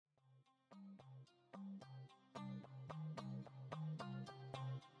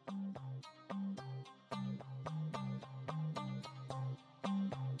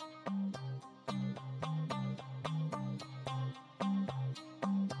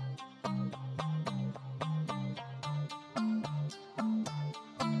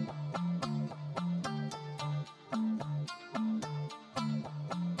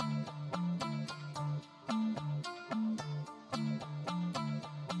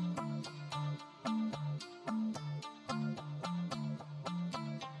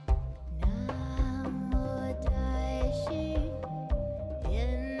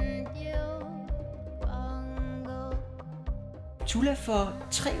Thulla, for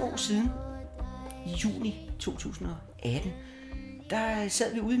 3 år siden, i juni 2018, der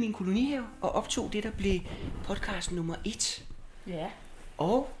sad vi ude i min kolonihave og optog det, der blev podcast nummer 1. Ja.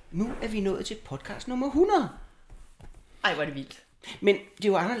 Og nu er vi nået til podcast nummer 100. Ej, hvor er det vildt. Men det er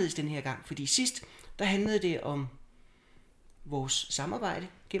jo anderledes den her gang, fordi sidst, der handlede det om vores samarbejde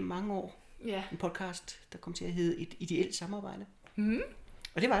gennem mange år. Ja. En podcast, der kom til at hedde Et ideelt samarbejde. Mm.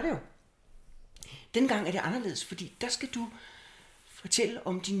 Og det var det jo. Dengang er det anderledes, fordi der skal du fortælle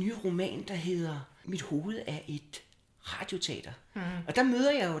om din nye roman, der hedder Mit hoved er et radioteater. Mm. Og der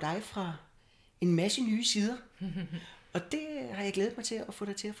møder jeg jo dig fra en masse nye sider. Og det har jeg glædet mig til at få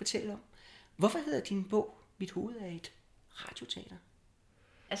dig til at fortælle om. Hvorfor hedder din bog Mit hoved er et radioteater?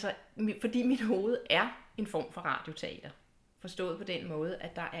 Altså, fordi mit hoved er en form for radioteater. Forstået på den måde,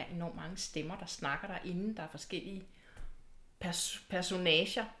 at der er enormt mange stemmer, der snakker derinde. Der er forskellige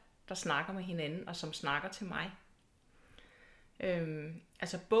personager, der snakker med hinanden, og som snakker til mig.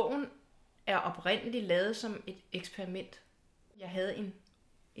 Altså, bogen er oprindeligt lavet som et eksperiment. Jeg havde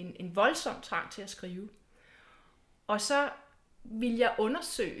en voldsom trang til at skrive. Og så ville jeg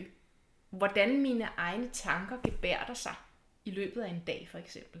undersøge, hvordan mine egne tanker gebærder sig i løbet af en dag, for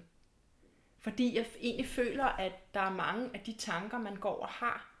eksempel. Fordi jeg egentlig føler, at der er mange af de tanker, man går og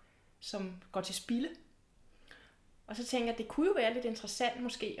har, som går til spilde. Og så tænker jeg, at det kunne jo være lidt interessant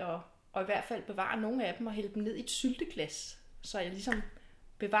måske, at i hvert fald bevare nogle af dem og hælde dem ned i et sylteglas, så jeg ligesom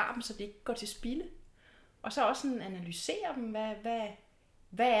bevarer dem, så det ikke går til spilde. Og så også sådan analysere dem,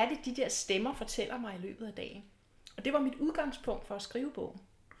 hvad er det, de der stemmer fortæller mig i løbet af dagen. Og det var mit udgangspunkt for at skrive bogen.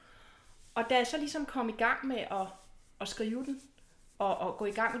 Og da jeg så ligesom kom i gang med at skrive den, og gå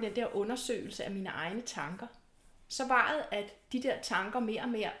i gang med den der undersøgelse af mine egne tanker, så var det, at de der tanker mere og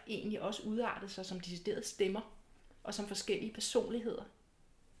mere egentlig også udartede sig som deciderede stemmer, og som forskellige personligheder.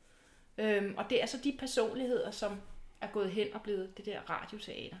 Og det er så de personligheder, som er gået hen og blevet det der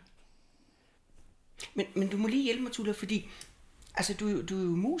radioteater. Men du må lige hjælpe mig, Thulla, fordi altså, du er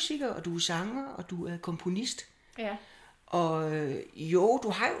jo musiker, og du er sanger, og du er komponist. Ja. Og jo,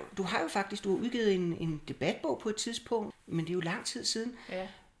 du har jo faktisk udgivet en debatbog på et tidspunkt, men det er jo lang tid siden. Ja.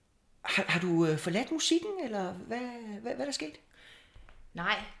 Har du forladt musikken, eller hvad er der sket?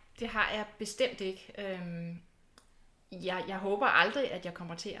 Nej, det har jeg bestemt ikke. Jeg håber aldrig, at jeg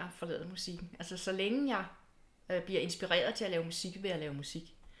kommer til at forlade musikken. Altså, så længe jeg bliver inspireret til at lave musik, vil jeg lave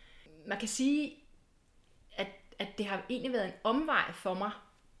musik. Man kan sige, at det har egentlig været en omvej for mig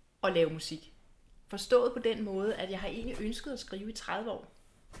at lave musik. Forstået på den måde, at jeg har egentlig ønsket at skrive i 30 år.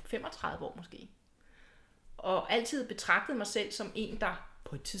 35 år måske. Og altid betragtet mig selv som en, der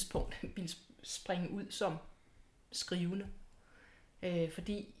på et tidspunkt ville springe ud som skrivende.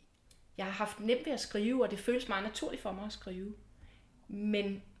 Fordi jeg har haft nemt ved at skrive, og det føles meget naturligt for mig at skrive.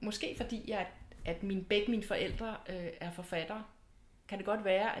 Men måske fordi, at begge mine forældre er forfattere, kan det godt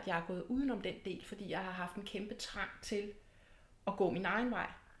være, at jeg er gået udenom den del, fordi jeg har haft en kæmpe trang til at gå min egen vej.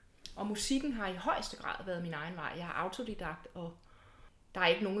 Og musikken har i højeste grad været min egen vej. Jeg er autodidakt, og der er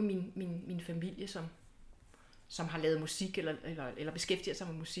ikke nogen af min familie, som har lavet musik eller beskæftiger sig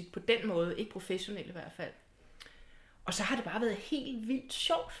med musik på den måde. Ikke professionelt i hvert fald. Og så har det bare været helt vildt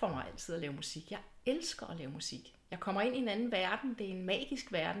sjovt for mig altid at lave musik. Jeg elsker at lave musik. Jeg kommer ind i en anden verden. Det er en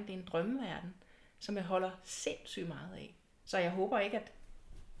magisk verden. Det er en drømmeverden, som jeg holder sindssygt meget af. Så jeg håber ikke,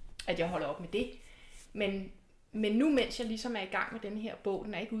 at jeg holder op med det. Men nu, mens jeg ligesom er i gang med den her bog,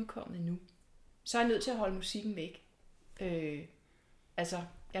 den er ikke udkommet endnu, så er jeg nødt til at holde musikken væk. Altså,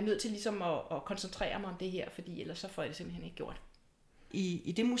 jeg er nødt til ligesom at koncentrere mig om det her, fordi ellers så får jeg det simpelthen ikke gjort.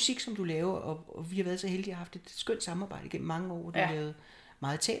 I det musik, som du laver, og vi har været så heldige at have haft et skønt samarbejde gennem mange år, hvor du har lavet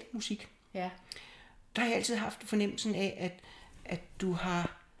meget teatermusik. Ja. Der har jeg altid haft fornemmelsen af, at du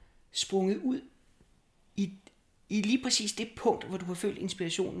har sprunget ud i lige præcis det punkt, hvor du har følt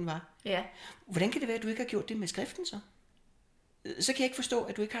inspirationen var. Ja. Hvordan kan det være, at du ikke har gjort det med skriften så? Så kan jeg ikke forstå,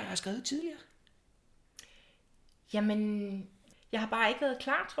 at du ikke har skrevet tidligere. Jamen, jeg har bare ikke været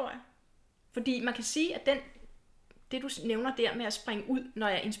klar, tror jeg. Fordi man kan sige, at det du nævner der med at springe ud, når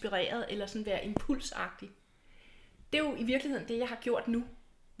jeg er inspireret, eller sådan være impulsagtig, det er jo i virkeligheden det, jeg har gjort nu,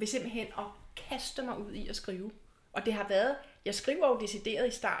 ved simpelthen at kaste mig ud i at skrive. Og det har været, jeg skriver jo decideret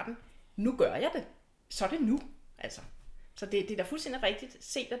i starten, nu gør jeg det. Så er det nu, altså. Så det er da fuldstændig rigtigt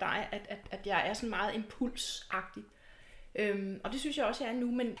set af dig, at jeg er sådan meget impulsagtig. Og det synes jeg også, jeg er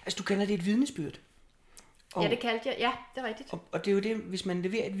nu. Men altså, du kalder det et vidnesbyrd. Ja, det kaldte jeg. Ja, det er rigtigt. Og det er jo det, hvis man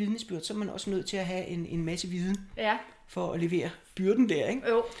leverer et vidnesbyrd, så er man også nødt til at have en masse viden for at levere byrden der, ikke?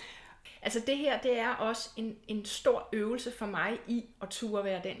 Jo. Altså det her, det er også en stor øvelse for mig i at turde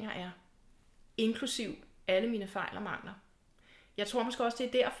være den, jeg er. Inklusiv alle mine fejl og mangler. Jeg tror måske også, det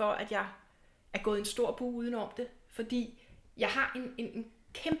er derfor, at jeg er gået en stor bue udenom det. Fordi jeg har en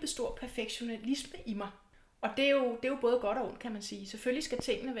kæmpe stor perfektionisme i mig. Og det er jo både godt og ondt, kan man sige. Selvfølgelig skal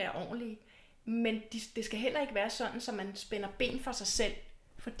tingene være ordentlige, men det skal heller ikke være sådan, så man spænder ben for sig selv,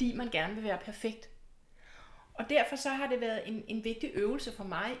 fordi man gerne vil være perfekt. Og derfor så har det været en vigtig øvelse for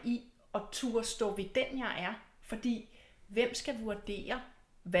mig i at turde stå ved den, jeg er. Fordi hvem skal vurdere,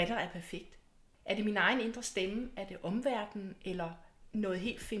 hvad der er perfekt? Er det min egen indre stemme? Er det omverdenen? Eller noget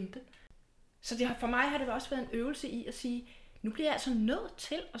helt femte? Så for mig har det også været en øvelse i at sige, nu bliver jeg altså nødt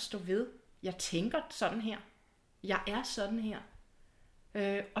til at stå ved. Jeg tænker sådan her. Jeg er sådan her.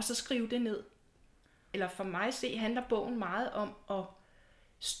 Og så skrive det ned. Eller for mig handler bogen meget om at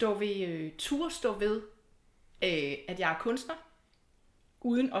stå ved, at jeg er kunstner,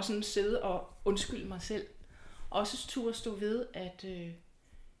 uden at sådan sidde og undskylde mig selv. Også turde stå ved,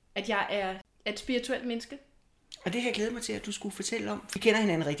 at jeg er et spirituelt menneske. Og det har jeg glædet mig til, at du skulle fortælle om. Vi kender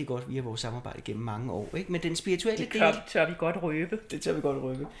hinanden rigtig godt via vores samarbejde gennem mange år, ikke? Men den spirituelle del... Det tør vi godt røbe. Det tør vi godt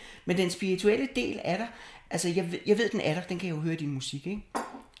røbe. Men den spirituelle del er der. Altså, jeg ved, den er der. Den kan jeg jo høre i din musik, ikke?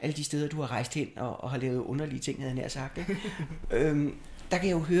 Alle de steder, du har rejst hen og har lavet underlige ting, havde jeg nær sagt, ikke? Der kan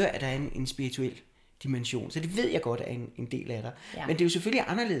jeg jo høre, at der er en spirituel dimension. Så det ved jeg godt er en del af dig. Ja. Men det er jo selvfølgelig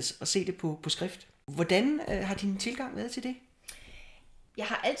anderledes at se det på skrift. Hvordan har din tilgang været til det? Jeg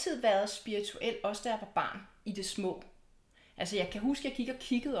har altid været spirituel, også da jeg var barn, i det små. Altså jeg kan huske, at jeg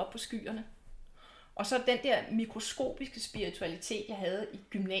kiggede op på skyerne. Og så den der mikroskopiske spiritualitet, jeg havde i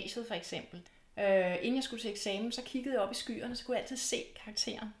gymnasiet for eksempel. Inden jeg skulle til eksamen, så kiggede jeg op i skyerne, så kunne jeg altid se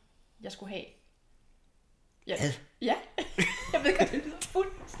karakteren, jeg skulle have. Ja, jeg ved godt, det lyder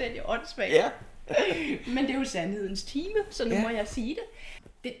fuldstændig åndssvagt. Ja. Men det er jo sandhedens time, så nu må jeg sige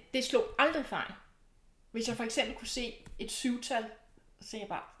det. Det slog aldrig fejl. Hvis jeg for eksempel kunne se et 7-tal, så sagde jeg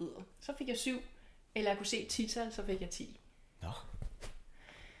bare, så fik jeg 7. Eller jeg kunne se et 10-tal, så fik jeg 10. Nå.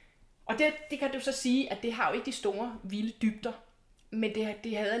 Og det kan du så sige, at det har jo ikke de store, vilde dybder. Men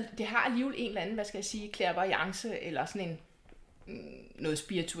det har alligevel en eller anden, hvad skal jeg sige, clairvoyance, eller sådan noget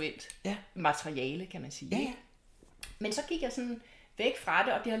spirituelt materiale, kan man sige. Ja. Men så gik jeg sådan væk fra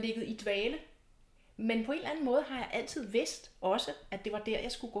det, og det har ligget i dvale. Men på en eller anden måde har jeg altid vidst også, at det var der,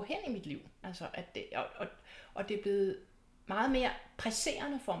 jeg skulle gå hen i mit liv. Altså, og det er blevet meget mere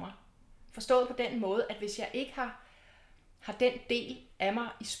presserende for mig. Forstået på den måde, at hvis jeg ikke har den del af mig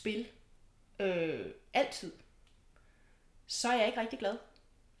i spil altid, så er jeg ikke rigtig glad.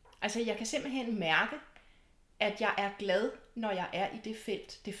 Altså, jeg kan simpelthen mærke, at jeg er glad, når jeg er i det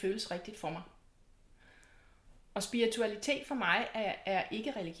felt. Det føles rigtigt for mig. Og spiritualitet for mig er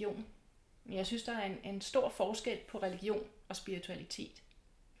ikke religion. Jeg synes, der er en stor forskel på religion og spiritualitet.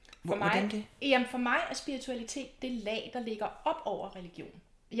 Hvordan det? Jamen, for mig er spiritualitet det lag, der ligger op over religion.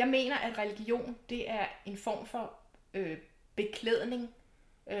 Jeg mener, at religion, det er en form for beklædning,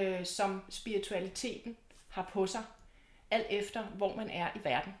 som spiritualiteten har på sig, alt efter hvor man er i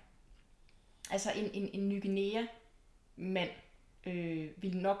verden. Altså en Ny Guinea-mand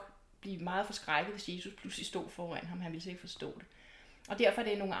ville nok blive meget forskrækket, hvis Jesus pludselig stod foran ham. Han ville ikke forstå det. Og derfor er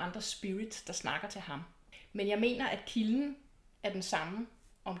det nogle andre spirits, der snakker til ham. Men jeg mener, at kilden er den samme,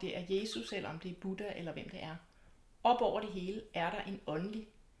 om det er Jesus, eller om det er Buddha, eller hvem det er. Op over det hele er der en åndelig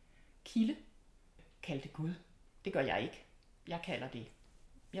kilde. Kald det Gud. Det gør jeg ikke.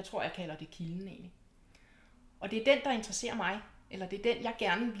 Jeg tror, jeg kalder det kilden egentlig. Og det er den, der interesserer mig. Eller det er den, jeg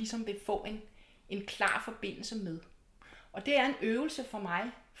gerne ligesom vil få en klar forbindelse med. Og det er en øvelse for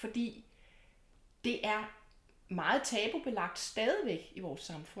mig, fordi det er meget tabubelagt stadigvæk i vores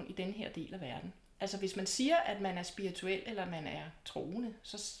samfund, i den her del af verden. Altså hvis man siger, at man er spirituel, eller man er troende,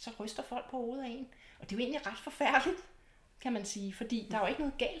 så ryster folk på hovedet af en. Og det er jo egentlig ret forfærdeligt, kan man sige, fordi der er jo ikke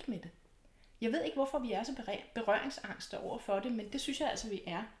noget galt med det. Jeg ved ikke, hvorfor vi er så berøringsangste over for det, men det synes jeg altså, vi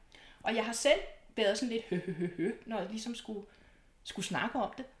er. Og jeg har selv været sådan lidt når jeg ligesom skulle snakke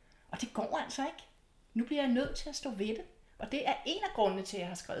om det. Og det går altså ikke. Nu bliver jeg nødt til at stå ved det. Og det er en af grundene til, at jeg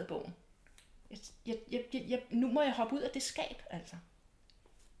har skrevet bogen. Nu må jeg hoppe ud af det skab, altså.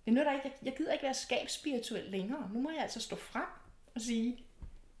 Det nytter ikke. Jeg gider ikke være skabsspirituel længere. Nu må jeg altså stå frem og sige,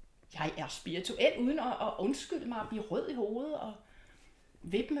 jeg er spirituel, uden at undskylde mig og blive rød i hovedet og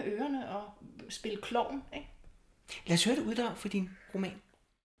vippe med ørerne og spille klovn, ikke? Lad os høre det uddrag for din roman.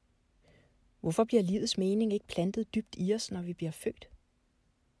 Hvorfor bliver livets mening ikke plantet dybt i os, når vi bliver født?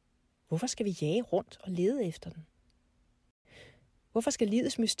 Hvorfor skal vi jage rundt og lede efter den? Hvorfor skal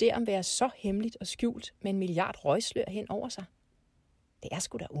livets mysterium være så hemmeligt og skjult med 1 milliard røgslør hen over sig? Det er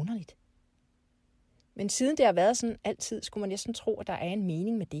sgu da underligt. Men siden det har været sådan altid, skulle man næsten tro, at der er en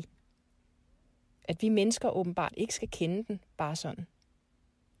mening med det. At vi mennesker åbenbart ikke skal kende den bare sådan.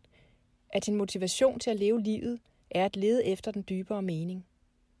 At en motivation til at leve livet er at lede efter den dybere mening.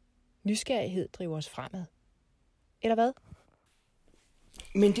 Nysgerrighed driver os fremad. Eller hvad?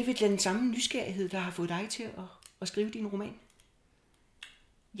 Men det er vel den samme nysgerrighed, der har fået dig til at skrive din roman?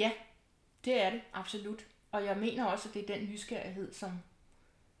 Ja, det er det absolut. Og jeg mener også, at det er den nysgerrighed,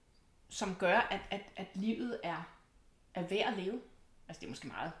 som gør, at livet er værd at leve. Altså det er måske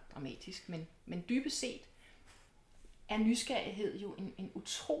meget dramatisk, men dybest set er nysgerrighed jo en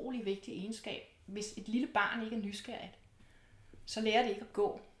utrolig vigtig egenskab. Hvis et lille barn ikke er nysgerrigt, så lærer det ikke at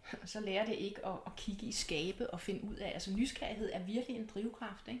gå. Så lærer det ikke at kigge i skabe og finde ud af. Altså nysgerrighed er virkelig en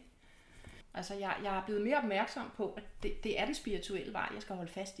drivkraft, ikke? Altså jeg er blevet mere opmærksom på, at det er den spirituelle vej, jeg skal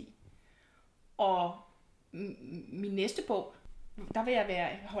holde fast i. Og min næste bog, der vil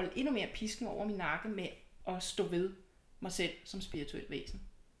jeg holde endnu mere pisken over min nakke med at stå ved mig selv som spirituelt væsen.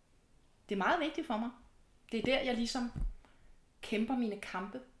 Det er meget vigtigt for mig. Det er der, jeg ligesom kæmper mine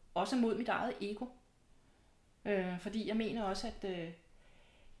kampe, også mod mit eget ego. Fordi jeg mener også,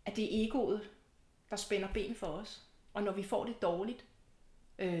 at det er egoet, der spænder ben for os. Og når vi får det dårligt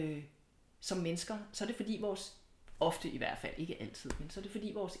som mennesker, så er det fordi ofte i hvert fald, ikke altid, men så er det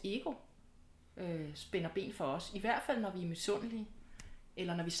fordi vores ego spænder ben for os. I hvert fald når vi er misundelige,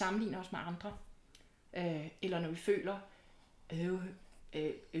 eller når vi sammenligner os med andre, eller når vi føler,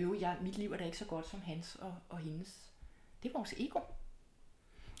 mit liv er da ikke så godt som hans og hendes. Det er vores ego.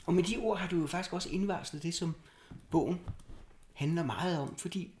 Og med de ord har du jo faktisk også indvarslet det, som bogen handler meget om,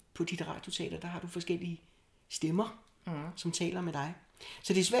 fordi på dit radioteater, der har du forskellige stemmer, som taler med dig.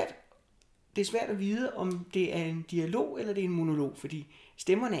 Så det er svært at vide, om det er en dialog, eller det er en monolog, fordi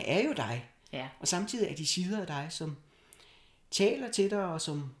stemmerne er jo dig. Ja. Og samtidig er de sider af dig, som taler til dig, og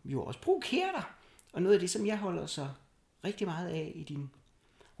som jo også provokerer dig. Og noget af det, som jeg holder så rigtig meget af i din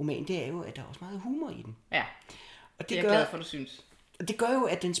roman, det er jo, at der er også meget humor i den. Ja, og det er jeg glad for, du synes. Og det gør jo,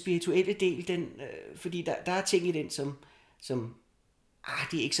 at den spirituelle del, fordi der er ting i den, som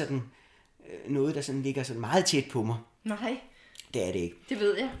det er ikke sådan noget, der sådan ligger sådan meget tæt på mig. Nej. Det er det ikke. Det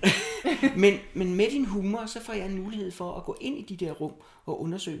ved jeg. men med din humor, så får jeg en mulighed for at gå ind i de der rum og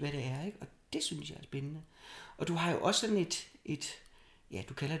undersøge, hvad det er, ikke? Og det synes jeg er spændende. Og du har jo også sådan et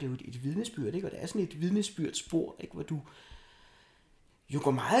du kalder det jo et vidnesbyrd, ikke? Og det er sådan et vidnesbyrdsspor, ikke? Hvor du jo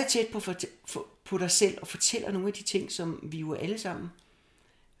går meget tæt på dig selv og fortæller nogle af de ting, som vi jo alle sammen,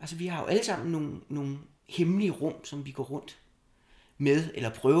 altså vi har jo alle sammen nogle hemmelige rum, som vi går rundt med, eller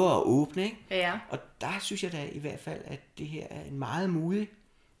prøver at åbne, ikke? Ja. Og der synes jeg da i hvert fald, at det her er en meget modig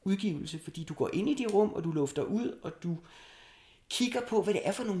udgivelse, fordi du går ind i de rum, og du lufter ud, og du kigger på, hvad det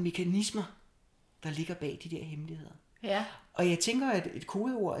er for nogle mekanismer, der ligger bag de der hemmeligheder. Ja. Og jeg tænker, at et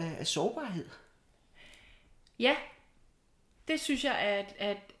kodeord er sårbarhed. Ja, det synes jeg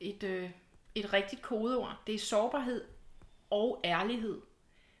er et rigtigt kodeord. Det er sårbarhed og ærlighed.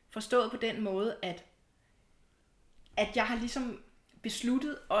 Forstået på den måde, at jeg har ligesom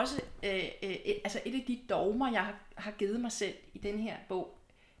besluttet også, altså et af de dogmer, jeg har givet mig selv i den her bog,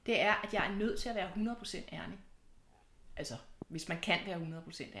 det er, at jeg er nødt til at være 100% ærlig. Altså, hvis man kan være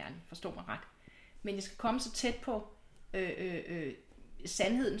 100% ærlig, forstå mig ret. Men jeg skal komme så tæt på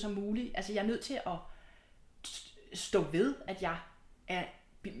sandheden som muligt. Altså, jeg er nødt til at stå ved, at jeg er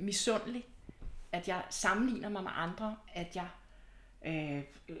misundelig, at jeg sammenligner mig med andre, at jeg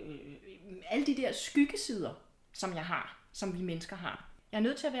alle de der skyggesider, som jeg har, som vi mennesker har. Jeg er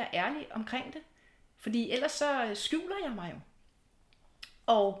nødt til at være ærlig omkring det, fordi ellers så skjuler jeg mig jo.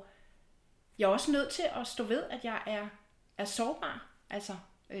 Og jeg er også nødt til at stå ved, at jeg er sårbar. Altså,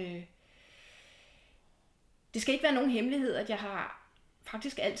 det skal ikke være nogen hemmelighed, at jeg har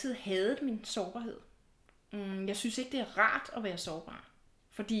faktisk altid hadet min sårbarhed. Jeg synes ikke, det er rart at være sårbar,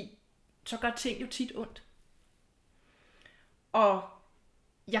 fordi så gør ting jo tit ondt. Og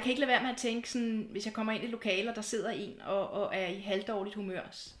jeg kan ikke lade være med at tænke sådan, hvis jeg kommer ind i lokaler, der sidder en og er i halvdårligt humør,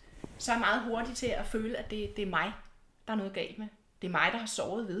 så er jeg meget hurtig til at føle, at det er mig, der er noget galt med. Det er mig, der har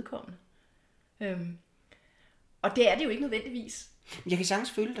såret vedkommende. Og det er det jo ikke nødvendigvis. Jeg kan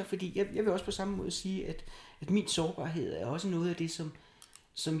sagtens føle dig, fordi jeg vil også på samme måde sige, at min sårbarhed er også noget af det,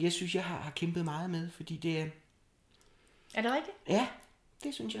 som jeg synes, jeg har kæmpet meget med, fordi det er... Er det rigtigt? Ja,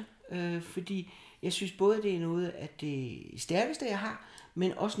 det synes jeg. Fordi jeg synes både, det er noget af det stærkeste, jeg har,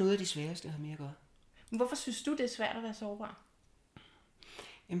 men også noget af det sværeste, jeg har med at gøre. Men hvorfor synes du, det er svært at være sårbar?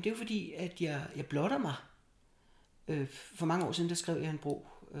 Jamen det er jo fordi, at jeg blotter mig. For mange år siden, der skrev jeg en bog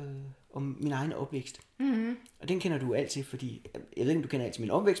om min egen opvækst. Mm-hmm. Og den kender du altid, fordi... Jeg ved ikke, om du kender altid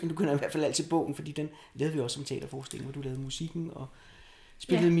min opvækst, men du kender i hvert fald altid bogen, fordi den lavede vi også som teaterforestilling, hvor du lavede musikken og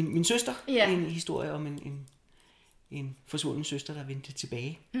spillede min søster en historie om en forsvunden søster, der vendte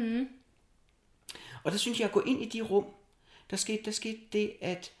tilbage. Mm-hmm. Og der synes jeg, at gå ind i de rum, der skete det,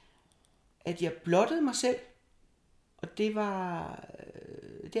 at jeg blottede mig selv, og det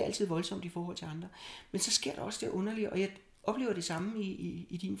er altid voldsomt i forhold til andre. Men så sker der også det underlige, og oplever det samme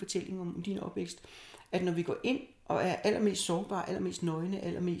i din fortælling om din opvækst, at når vi går ind og er allermest sårbare, allermest nøgne,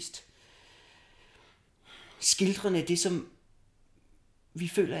 allermest skildrende det, som vi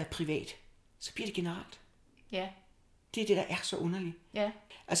føler er privat, så bliver det generelt. Ja. Det er det, der er så underligt. Ja.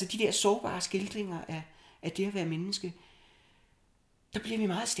 Altså de der sårbare skildringer af det at være menneske, der bliver vi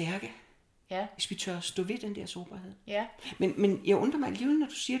meget stærke, hvis vi tør stå ved den der sårbarhed. Ja. Men jeg undrer mig alligevel, når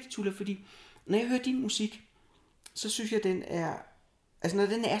du siger det, Thulla, fordi når jeg hører din musik, så synes jeg, den er, altså når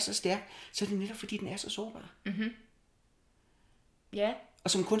den er så stærk, så er det netop fordi, den er så sårbar. Mm-hmm. Ja.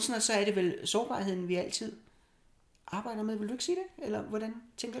 Og som kunstner, så er det vel sårbarheden, vi altid arbejder med. Vil du ikke sige det? Eller hvordan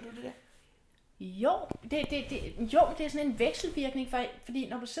tænker du det der? Jo, det er sådan en vekselvirkning, fordi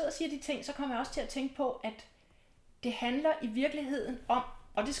når du sidder og siger de ting, så kommer jeg også til at tænke på, at det handler i virkeligheden om,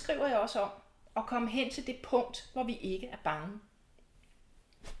 og det skriver jeg også om, at komme hen til det punkt, hvor vi ikke er bange.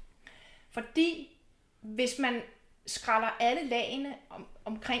 Fordi hvis man skræller alle lagene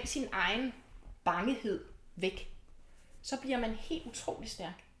omkring sin egen bangehed væk, så bliver man helt utrolig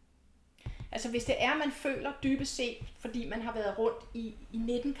stærk. Altså hvis det er, man føler dybest set, fordi man har været rundt i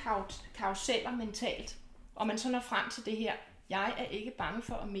 19 karuseller mentalt, og man så når frem til det her, jeg er ikke bange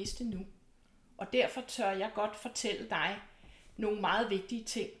for at miste nu, og derfor tør jeg godt fortælle dig nogle meget vigtige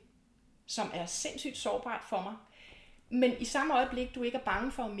ting, som er sindssygt sårbart for mig, men i samme øjeblik, du ikke er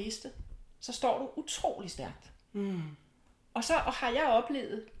bange for at miste, så står du utrolig stærkt. Mm. Og så har jeg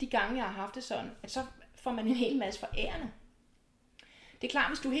oplevet, de gange jeg har haft det sådan, at så får man en hel masse forærende. Det er klart,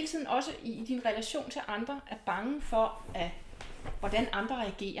 hvis du hele tiden også i din relation til andre er bange for, hvordan andre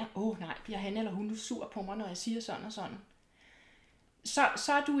reagerer. Nej, bliver han eller hun nu sur på mig, når jeg siger sådan og sådan.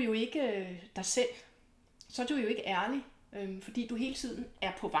 Så er du jo ikke dig selv. Så er du jo ikke ærlig, fordi du hele tiden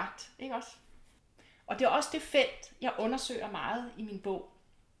er på vagt, ikke også? Og det er også det felt, jeg undersøger meget i min bog.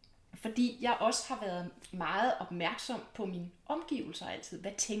 Fordi jeg også har været meget opmærksom på mine omgivelser altid.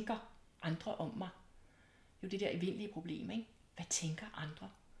 Hvad tænker andre om mig? Jo, det der evindelige problem, ikke? Hvad tænker andre?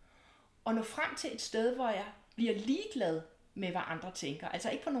 Og nå frem til et sted, hvor jeg bliver ligeglad med, hvad andre tænker. Altså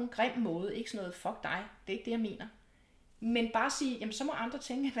ikke på nogen grim måde, ikke sådan noget, fuck dig, det er ikke det, jeg mener. Men bare sige, jamen så må andre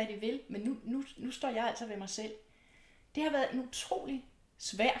tænke, hvad de vil, men nu står jeg altså ved mig selv. Det har været en utrolig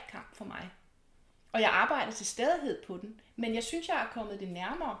svær kamp for mig. Og jeg arbejder til stadighed på den, men jeg synes, jeg er kommet det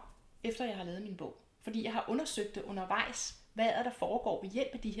nærmere, efter jeg har lavet min bog. Fordi jeg har undersøgt det undervejs, hvad er der foregår ved hjælp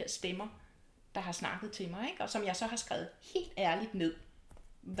af de her stemmer, der har snakket til mig, ikke? Og som jeg så har skrevet helt ærligt ned,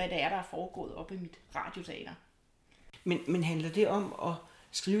 hvad det er, der er foregået oppe i mit radioteater. Men handler det om at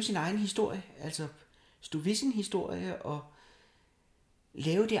skrive sin egen historie, altså stå ved sin historie og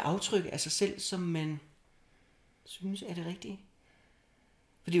lave det aftryk af sig selv, som man synes er det rigtige?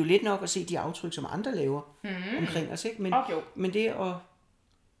 For det er jo let nok at se de aftryk, som andre laver omkring os, ikke? Men det at...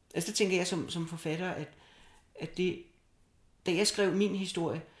 Altså der tænker jeg som forfatter, at det... Da jeg skrev min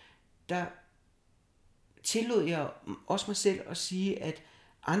historie, der tillod jeg også mig selv at sige, at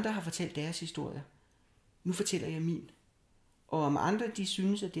andre har fortalt deres historie. Nu fortæller jeg min. Og om andre, de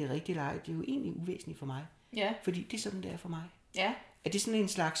synes, at det er rigtig leg, det er jo egentlig uvæsentligt for mig. Ja. Fordi det er sådan, det er for mig. Ja. Er det sådan en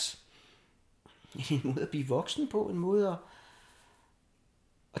slags... En måde at blive voksen på, en måde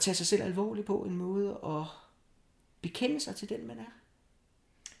at tage sig selv alvorligt på, en måde at bekende sig til den, man er?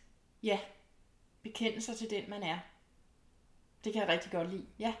 Ja, bekende sig til den, man er. Det kan jeg rigtig godt lide,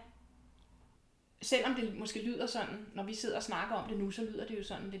 ja. Selvom det måske lyder sådan, når vi sidder og snakker om det nu, så lyder det jo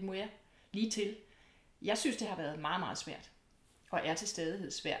sådan lidt mere lige til. Jeg synes, det har været meget, meget svært, og er til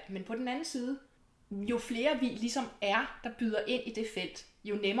stadighed svært. Men på den anden side, jo flere vi ligesom er, der byder ind i det felt,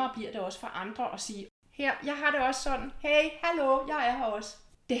 jo nemmere bliver det også for andre at sige, her, jeg har det også sådan, hey, hallo, jeg er her også.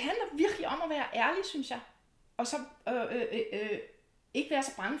 Det handler virkelig om at være ærlig, synes jeg. Og så ikke være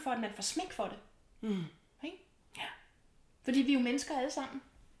så bange for, at man får smæk for det. Mm. Okay? Ja. Fordi vi er jo mennesker alle sammen.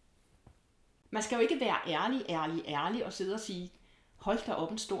 Man skal jo ikke være ærlig og sidde og sige, hold da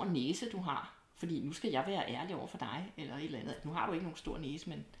op en stor næse, du har. Fordi nu skal jeg være ærlig over for dig, eller et eller andet. Nu har du ikke nogen stor næse,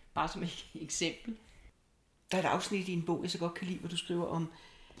 men bare som et eksempel. Der er et afsnit i en bog, jeg så godt kan lide, hvor du skriver om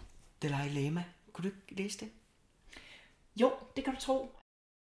Dalai Lama. Kunne du ikke læse det? Jo, det kan du tro.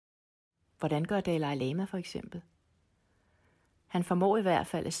 Hvordan gør Dalai Lama for eksempel? Han formår i hvert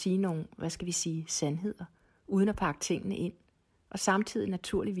fald at sige nogle, sandheder, uden at pakke tingene ind, og samtidig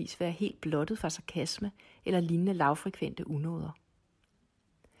naturligvis være helt blottet for sarkasme eller lignende lavfrekvente unåder.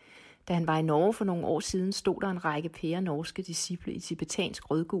 Da han var i Norge for nogle år siden, stod der en række pære norske disciple i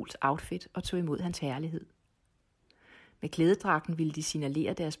tibetansk rødguls outfit og tog imod hans herlighed. Med klædedragten ville de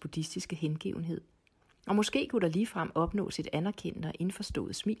signalere deres buddhistiske hengivenhed, og måske kunne der ligefrem opnås et anerkendende og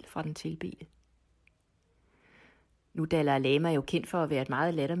indforstået smil fra den tilbedte. Nu Dalai Lama er jo kendt for at være et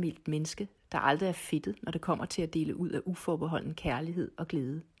meget lattermildt menneske, der aldrig er fedtet, når det kommer til at dele ud af uforbeholden kærlighed og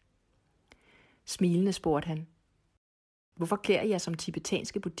glæde. Smilende spurgte han, hvorfor klæder I jer som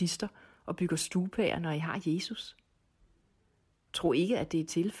tibetanske buddhister og bygger stupaer, når I har Jesus? Tro ikke, at det er et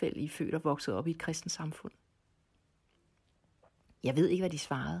tilfælde, I er født og vokset op i et kristent samfund. Jeg ved ikke, hvad de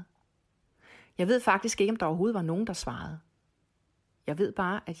svarede. Jeg ved faktisk ikke, om der overhovedet var nogen, der svarede. Jeg ved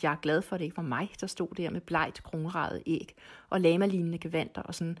bare, at jeg er glad for, at det ikke var mig, der stod der med blegt kronradet æg og lama-lignende gevanter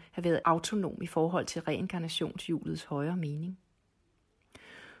og sådan have været autonom i forhold til reinkarnationshjulets højere mening.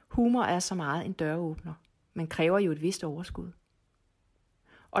 Humor er så meget en døråbner, men kræver jo et vist overskud.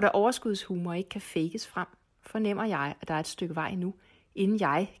 Og da overskudshumor ikke kan fakes frem, fornemmer jeg, at der er et stykke vej nu, inden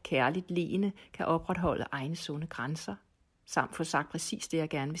jeg, kærligt leende, kan opretholde egne sunde grænser, samt få sagt præcis det, jeg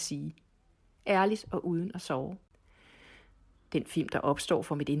gerne vil sige. Ærligt og uden at sove. Den film, der opstår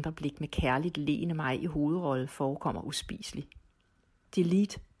for mit indre blik med kærligt leende mig i hovedrolle, forekommer uspiselig.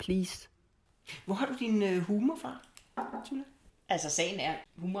 Delete, please. Hvor har du din humor fra, Thulla? Altså sagen er,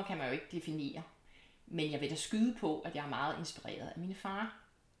 humor kan man jo ikke definere. Men jeg vil da skyde på, at jeg er meget inspireret af min far,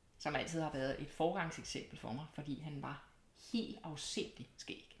 som altid har været et forgangseksempel for mig, fordi han var helt afsindig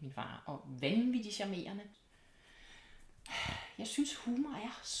skæg, min far, og vanvittigt charmerende. Jeg synes, humor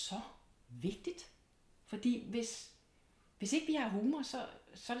er så vigtigt, fordi hvis ikke vi har humor, så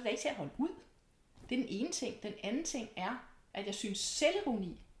er det da ikke til at holde ud. Det er den ene ting. Den anden ting er, at jeg synes,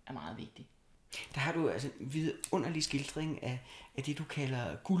 selvironi er meget vigtig. Der har du altså en vidunderlig skildring af det, du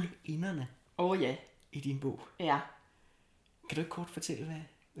kalder guldinderne. Ja. I din bog. Ja. Kan du ikke kort fortælle,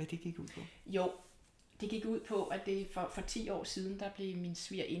 hvad det gik ud på? Jo, det gik ud på, at det for 10 år siden, der blev min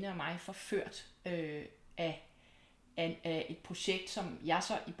svigerinde og mig forført af et projekt, som jeg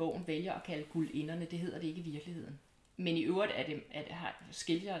så i bogen vælger at kalde guldinderne. Det hedder det ikke i virkeligheden. Men i øvrigt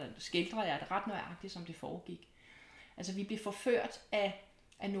skildrer jeg det ret nøjagtigt, som det foregik. Altså vi blev forført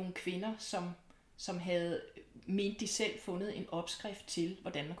af nogle kvinder, som havde ment de selv fundet en opskrift til,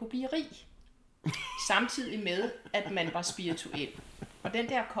 hvordan man kunne blive rig. Samtidig med, at man var spirituel. Og den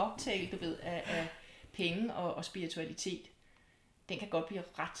der cocktail, du ved, af penge og spiritualitet, den kan godt blive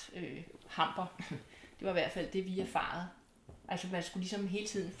ret hamper. Det var i hvert fald det, vi erfarede. Altså man skulle ligesom hele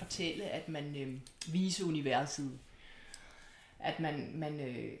tiden fortælle, at man vise universet. At man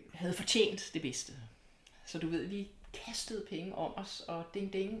havde fortjent det bedste. Så du ved, vi kastede penge om os, og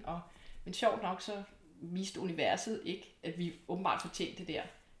ding ding, men sjovt nok så viste universet ikke, at vi åbenbart fortjente det der.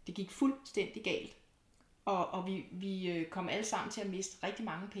 Det gik fuldstændig galt, og vi kom alle sammen til at miste rigtig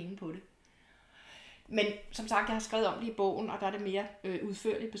mange penge på det. Men som sagt, jeg har skrevet om det i bogen, og der er det mere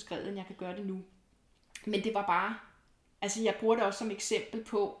udførligt beskrevet, end jeg kan gøre det nu. Men det var bare, altså jeg bruger det også som eksempel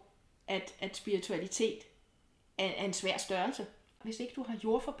på, at spiritualitet er en svær størrelse. Hvis ikke du har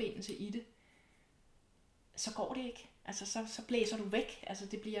jordforbindelse i det, så går det ikke. Altså så blæser du væk. Altså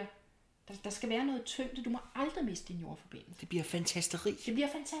det bliver, der skal være noget tyngde. Du må aldrig miste din jordforbindelse. Det bliver fantasteri. Det bliver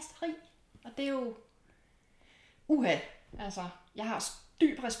fantasteri. Og det er jo altså jeg har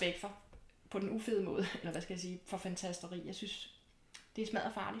dyb respekt for, på den ufede måde, eller hvad skal jeg sige, for fantasteri. Jeg synes, det er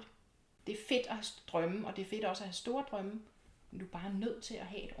smadret farligt. Det er fedt at have drømme, og det er fedt også at have store drømme, men du er bare nødt til at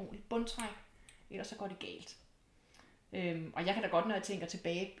have et ordentligt bundtræk, ellers så går det galt. Og jeg kan da godt, når jeg tænker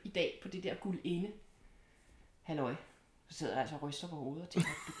tilbage i dag på det der guldinde, halløj, så sidder jeg altså og ryster på hovedet og tænker,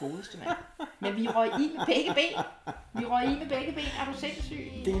 du godeste mand. Men vi røg i med begge ben. Er du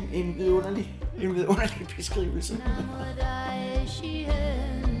sindssyg? Det er en vidunderlig beskrivelse.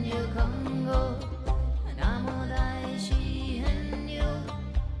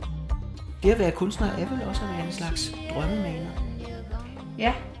 Det at være kunstner er vel også at være en slags drømmemaner.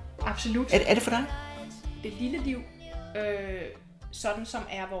 Ja, absolut. Er det for dig? Det lille liv, sådan som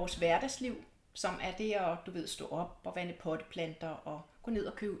er vores hverdagsliv, som er det at, du ved, stå op og vande potteplanter og gå ned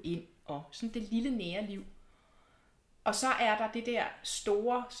og købe ind, og sådan det lille nære liv. Og så er der det der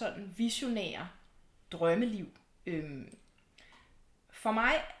store, sådan visionære drømmeliv. For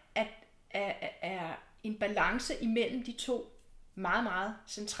mig er en balance imellem de to meget, meget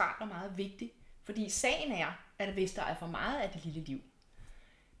centralt og meget vigtig. Fordi sagen er, at hvis der er for meget af det lille liv,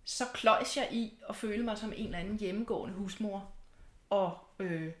 så kløjs jeg i at føle mig som en eller anden hjemmegående husmor. Og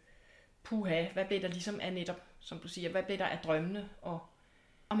hvad blev der ligesom af netop, som du siger, hvad blev der af drømmene,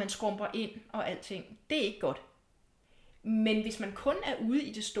 og man skrumper ind og alting. Det er ikke godt. Men hvis man kun er ude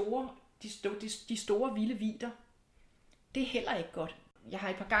i det store, de store vilde vidder, det er heller ikke godt. Jeg har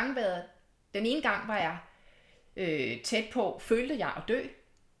et par gange været, den ene gang var jeg tæt på, følte jeg at dø,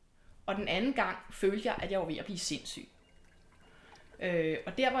 og den anden gang følte jeg, at jeg var ved at blive sindssyg.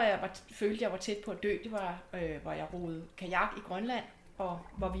 Og der, hvor jeg følte, jeg var tæt på at dø, det var, hvor jeg roede kajak i Grønland, og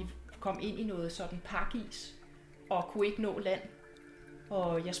hvor vi kom ind i noget sådan pakis, og kunne ikke nå land.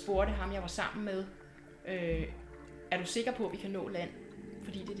 Og jeg spurgte ham, jeg var sammen med, er du sikker på, at vi kan nå land?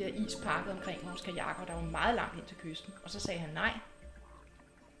 Fordi det der is pakket omkring vores kajakker, der var meget langt ind til kysten. Og så sagde han nej.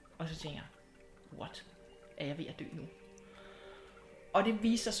 Og så tænkte jeg, what? Er jeg ved at dø nu? Og det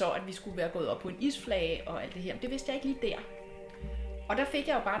viste sig så, at vi skulle være gået op på en isflage og alt det her. Men det vidste jeg ikke lige der. Og der fik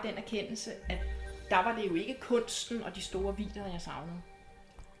jeg jo bare den erkendelse, at der var det jo ikke kunsten og de store videoer, jeg savnede.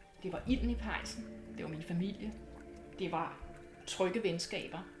 Det var ilden i pejsen. Det var min familie. Det var trygge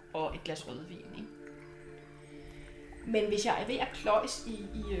venskaber og et glas rødvin. Ikke? Men hvis jeg er ved at kløjs i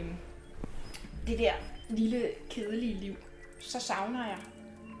det der lille, kedelige liv, så savner jeg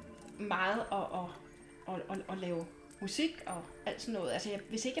meget at lave musik og alt sådan noget. Altså,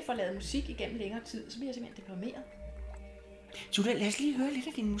 hvis ikke jeg får lavet musik igennem længere tid, så bliver jeg simpelthen deprimeret. Thulla, lad os lige høre lidt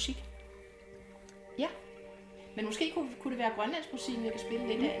af din musik. Ja, men måske kunne det være grønlandsk musik, jeg kan spille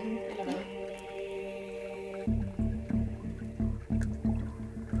lidt af nu, eller hvad?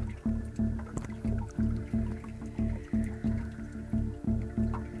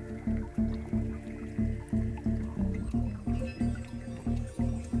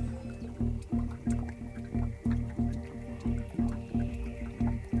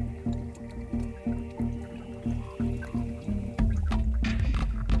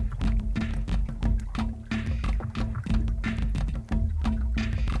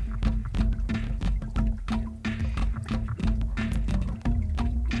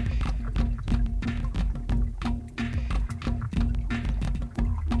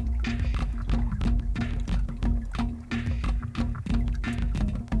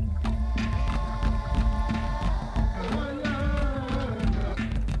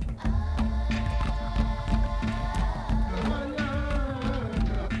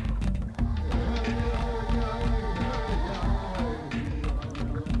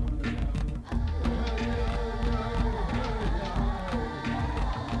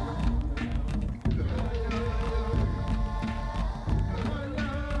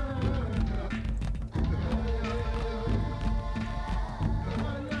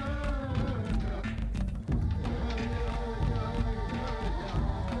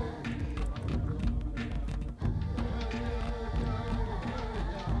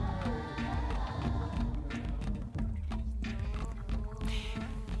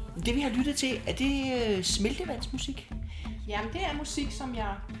 Det vi har lyttet til, er det smeltevandsmusik? Jamen det er musik, som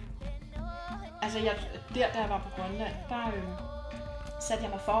jeg... Altså da jeg var på Grønland, der satte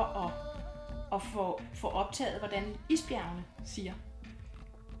jeg mig for at få optaget, hvordan isbjergene siger.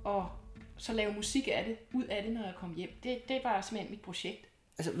 Og så lave musik af det, ud af det, når jeg kom hjem. Det var simpelthen mit projekt.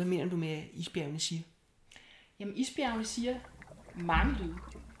 Altså, hvad mener du med, at isbjergene siger? Jamen isbjergene siger mange lyde.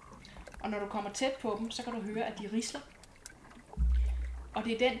 Og når du kommer tæt på dem, så kan du høre, at de risler. Og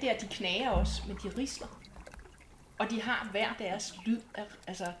det er den der, de knager også, men de risler. Og de har hver deres lyd,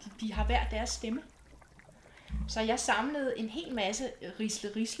 altså de har hver deres stemme. Så jeg samlede en hel masse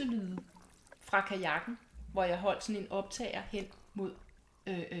risle-risle-lyde fra kajakken, hvor jeg holdt sådan en optager hen mod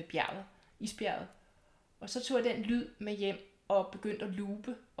bjerget, isbjerget. Og så tog jeg den lyd med hjem og begyndte at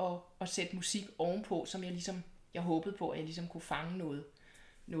loope og sætte musik ovenpå, som jeg håbede på, at jeg ligesom kunne fange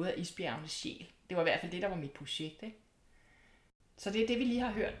noget af isbjergenes sjæl. Det var i hvert fald det, der var mit projekt, ikke? Så det vi lige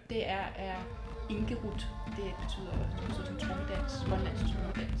har hørt, det er Ingerut. Det betyder sådan trommedans, grønlandsk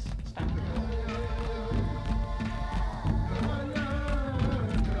trommedans, stammedans.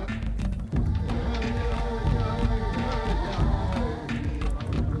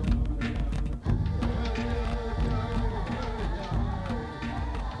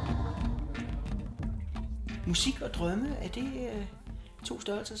 Musik og drømme, er det to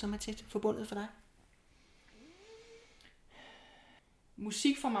størrelser, som er tæt forbundet for dig?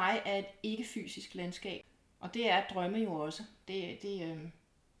 Musik for mig er et ikke-fysisk landskab, og det er drømme jo også. Det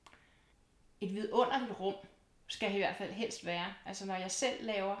et vidunderligt rum skal i hvert fald helst være. Altså når jeg selv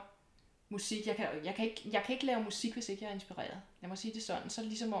laver musik, jeg kan ikke lave musik, hvis ikke jeg er inspireret. Lad mig sige det sådan. Så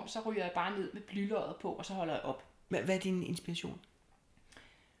ligesom om, så ryger jeg bare ned med blyloddet på, og så holder jeg op. Hvad er din inspiration?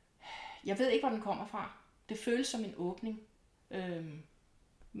 Jeg ved ikke, hvor den kommer fra. Det føles som en åbning.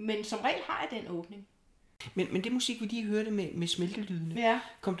 Men som regel har jeg den åbning. Men det musik, vi lige hørte med smeltelydene. Ja.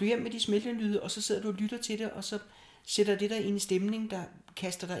 Kom du hjem med de smeltelyde, og så sidder du og lytter til det, og så sætter det dig i en stemning, der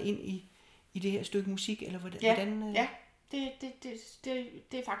kaster dig ind i det her stykke musik? Eller hvordan? Ja.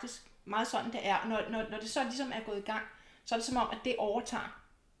 Det er faktisk meget sådan, det er. Når det så ligesom er gået i gang, så er det som om, at det overtager.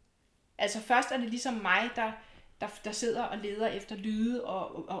 Altså først er det ligesom mig, der sidder og leder efter lyde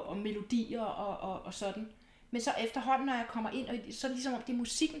og melodier og sådan. Men så efterhånden, når jeg kommer ind, så er det ligesom om, det er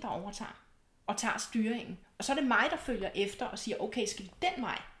musikken, der overtager og tager styringen. Og så er det mig, der følger efter og siger, okay, skal vi den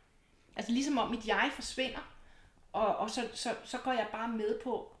vej? Altså ligesom om mit jeg forsvinder, Og så går jeg bare med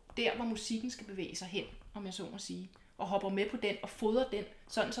på der, hvor musikken skal bevæge sig hen, om jeg så må sige. Og hopper med på den og fodrer den,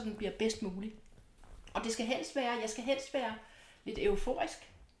 sådan så den bliver bedst mulig. Og jeg skal helst være lidt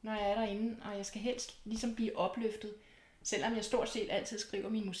euforisk, når jeg er derinde, og jeg skal helst ligesom blive opløftet. Selvom jeg stort set altid skriver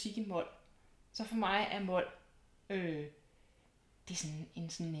min musik i mol, så for mig er mol, det er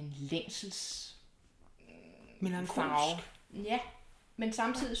sådan en længsels farve. Ja, men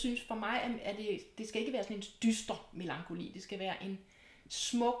samtidig synes for mig, at det skal ikke være sådan en dyster melankoli. Det skal være en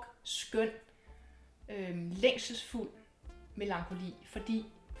smuk, skøn, længselsfuld melankoli. Fordi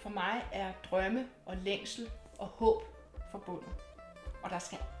for mig er drømme og længsel og håb forbundet. Og der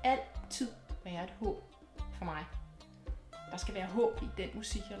skal altid være et håb for mig. Der skal være håb i den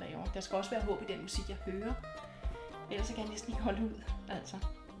musik, jeg laver. Der skal også være håb i den musik, jeg hører. Ellers kan jeg næsten ikke holde ud. Altså.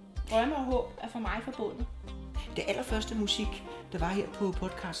 Drømme og håb er for mig forbundet. Det allerførste musik, der var her på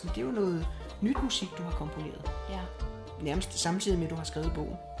podcasten, det er jo noget nyt musik, du har komponeret. Ja. Nærmest samtidig med, at du har skrevet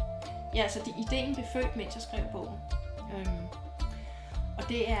bogen. Ja, så ideen blev født, mens jeg skrev bogen. Og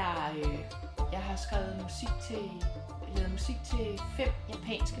det er, jeg har lavet musik til 5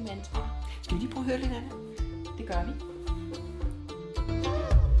 japanske mantraer. Skal vi lige prøve at høre lidt af det? Det gør vi.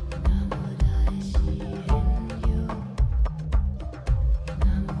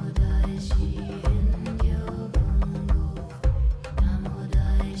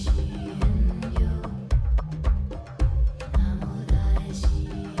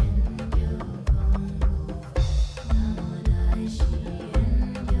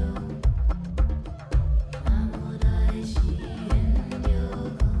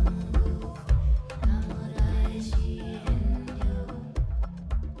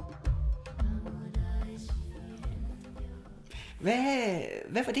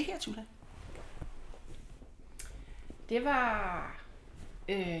 Hvad var det her, Thulla? Det var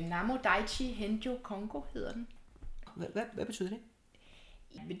Namo Daichi Henjo Kongo, hedder den. Hvad betyder det?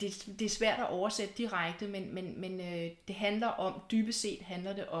 Det er svært at oversætte direkte, men det handler om, dybest set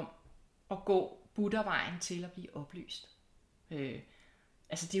handler det om at gå Buddha-vejen til at blive oplyst.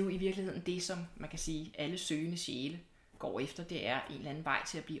 Altså det er jo i virkeligheden det, som man kan sige, alle søgende sjæle går efter. Det er en eller anden vej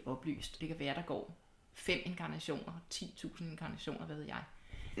til at blive oplyst. Det kan være, der går 5 inkarnationer, 10.000 inkarnationer, hvad ved jeg.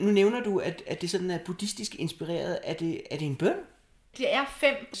 Nu nævner du, at det sådan er buddhistisk inspireret. Er det en bøn? Det er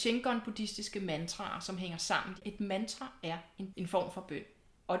 5 Shingon-buddhistiske mantraer, som hænger sammen. Et mantra er en form for bøn.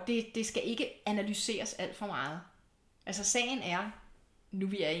 Og det skal ikke analyseres alt for meget. Altså sagen er, nu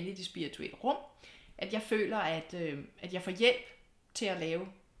vi er inde i det spirituelle rum, at jeg føler, at jeg får hjælp til at lave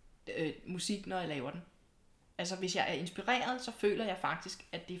musik, når jeg laver den. Altså hvis jeg er inspireret, så føler jeg faktisk,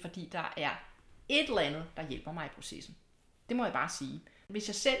 at det er fordi, der er et eller andet, der hjælper mig i processen. Det må jeg bare sige. Hvis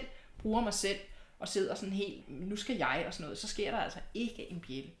jeg selv bruger mig selv og sidder sådan helt, nu skal jeg og sådan noget, så sker der altså ikke en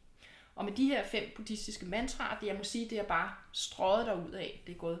bjælle. Og med de her 5 buddhistiske mantraer, det jeg må sige, det er bare strøget derud af.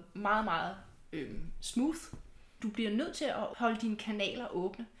 Det er gået meget, meget smooth. Du bliver nødt til at holde dine kanaler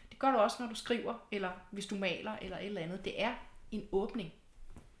åbne. Det gør du også, når du skriver, eller hvis du maler, eller et eller andet. Det er en åbning.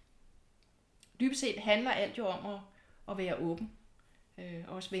 Dybest set handler alt jo om at være åben.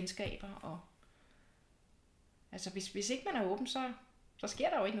 Også venskaber. Og altså hvis ikke man er åben, så sker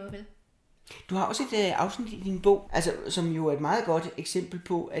der jo ikke noget ved. Du har også et afsnit i din bog, altså, som jo er et meget godt eksempel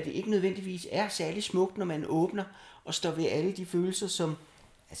på, at det ikke nødvendigvis er særlig smukt, når man åbner og står ved alle de følelser, som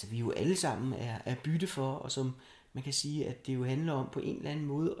altså, vi jo alle sammen er bytte for, og som man kan sige, at det jo handler om på en eller anden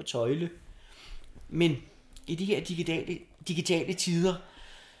måde at tøjle. Men i de her digitale tider,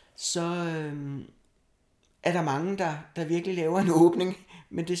 så er der mange, der virkelig laver en åbning,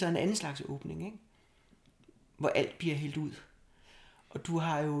 men det er så en anden slags åbning, ikke? Hvor alt bliver hældt ud. Og du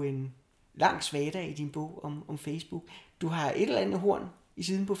har jo en lang svada i din bog om Facebook. Du har et eller andet horn i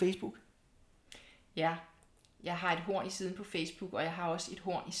siden på Facebook. Ja, jeg har et horn i siden på Facebook, og jeg har også et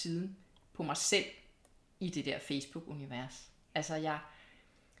horn i siden på mig selv i det der Facebook-univers. Altså,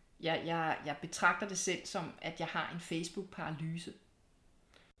 jeg betragter det selv som, at jeg har en Facebook-paralyse.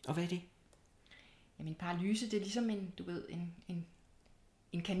 Og hvad er det? Jamen, paralyse, det er ligesom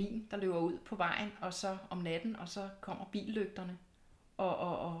en kanin, der løber ud på vejen, og så om natten, og så kommer billygterne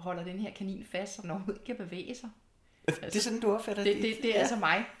og holder den her kanin fast, så den overhovedet ikke kan bevæge sig. Altså, det er sådan, du opfatter det? Det er altså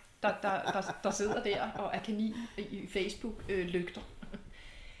mig, der sidder der og er kanin i Facebook-lygter.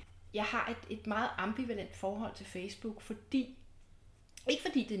 Jeg har et meget ambivalent forhold til Facebook, ikke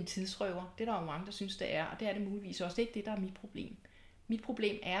fordi det er en tidsrøver, det er der jo mange, der synes, det er, og det er det muligvis også. Det er ikke det, der er mit problem. Mit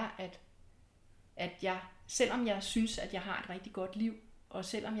problem er, at jeg, selvom jeg synes, at jeg har et rigtig godt liv, og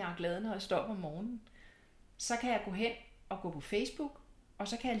selvom jeg er glad, når jeg står op om morgenen, så kan jeg gå hen og gå på Facebook, og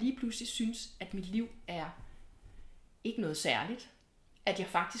så kan jeg lige pludselig synes, at mit liv er ikke noget særligt. At jeg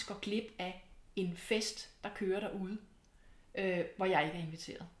faktisk går glip af en fest, der kører derude, hvor jeg ikke er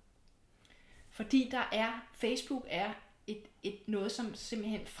inviteret. Fordi Facebook er noget, som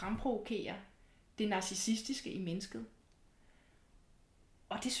simpelthen fremprovokerer det narcissistiske i mennesket.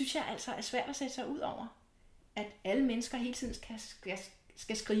 Og det synes jeg altså er svært at sætte sig ud over. At alle mennesker hele tiden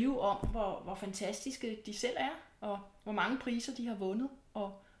skal skrive om, hvor fantastiske de selv er, og hvor mange priser de har vundet,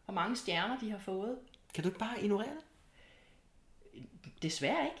 og hvor mange stjerner de har fået. Kan du ikke bare ignorere det?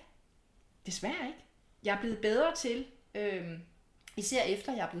 Desværre ikke. Jeg er blevet bedre til, især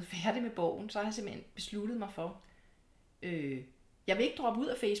efter jeg er blevet færdig med bogen, så har jeg simpelthen besluttet mig for, jeg vil ikke droppe ud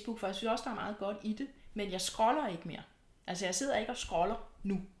af Facebook, for jeg synes også, der er meget godt i det, men jeg scroller ikke mere. Altså jeg sidder ikke og scroller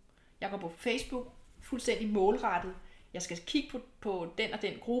nu. Jeg går på Facebook fuldstændig målrettet. Jeg skal kigge på den og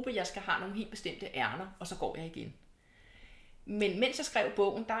den gruppe, jeg skal have nogle helt bestemte ærner, og så går jeg igen. Men mens jeg skrev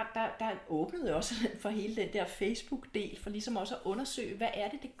bogen, der åbnede jeg også for hele den der Facebook-del, for ligesom også at undersøge, hvad er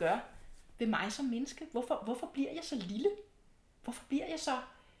det gør ved mig som menneske? Hvorfor bliver jeg så lille? Hvorfor bliver jeg så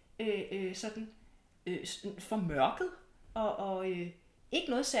formørket og ikke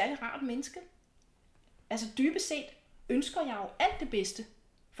noget særligt rart menneske? Altså dybest set ønsker jeg jo alt det bedste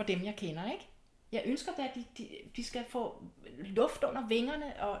for dem, jeg kender, ikke? Jeg ønsker da, at de skal få luft under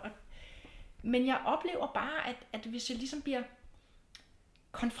vingerne, men jeg oplever bare, at hvis jeg ligesom bliver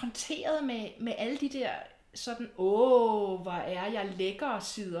konfronteret med alle de der sådan, hvor er jeg lækker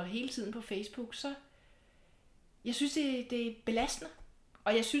sider hele tiden på Facebook, så jeg synes, det er belastende.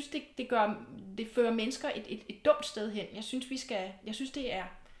 Og jeg synes, det fører mennesker et dumt sted hen. Jeg synes, vi skal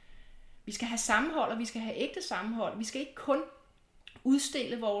have sammenhold, og vi skal have ægte sammenhold. Vi skal ikke kun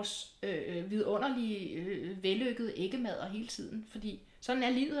udstille vores vidunderlige, vellykkede æggemadder hele tiden. Fordi sådan er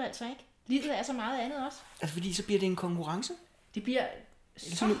livet altså ikke. Livet er så meget andet også. Altså fordi så bliver det en konkurrence? Det bliver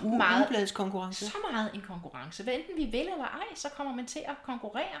så meget konkurrence. Så meget en konkurrence. Hvad enten vi vil eller ej, så kommer man til at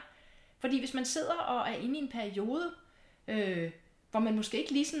konkurrere. Fordi hvis man sidder og er inde i en periode, hvor man måske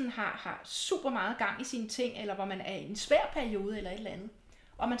ikke lige sådan har super meget gang i sine ting, eller hvor man er i en svær periode eller et eller andet,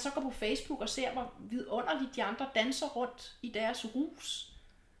 og man så går på Facebook og ser, hvor vidunderligt de andre danser rundt i deres rus,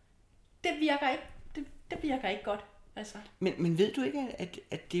 det virker ikke godt. Altså. Men ved du ikke,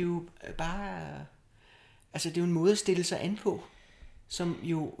 at det er jo bare, altså det er jo en måde at stille sig an på, som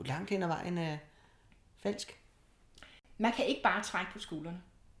jo langt hen ad vejen er falsk? Man kan ikke bare trække på skuldrene.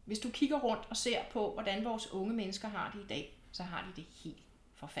 Hvis du kigger rundt og ser på, hvordan vores unge mennesker har det i dag, så har de det helt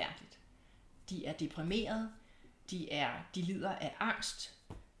forfærdeligt. De er deprimerede, de lider af angst,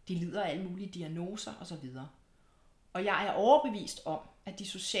 de lider af alle mulige diagnoser osv. Og jeg er overbevist om, at de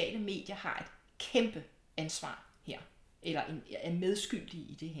sociale medier har et kæmpe ansvar her, eller er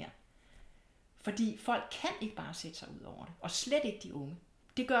medskyldige i det her. Fordi folk kan ikke bare sætte sig ud over det, og slet ikke de unge.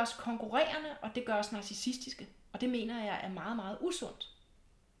 Det gør os konkurrerende, og det gør os narcissistiske, og det mener jeg er meget, meget usundt.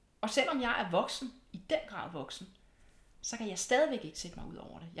 Og selvom jeg er voksen, i den grad voksen, så kan jeg stadigvæk ikke sætte mig ud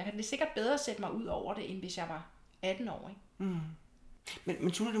over det. Jeg kan det sikkert bedre sætte mig ud over det, end hvis jeg var 18 år. Ikke? Mm.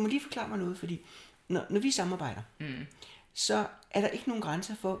 Men Thulla, du må lige forklare mig noget, fordi når vi samarbejder, så er der ikke nogen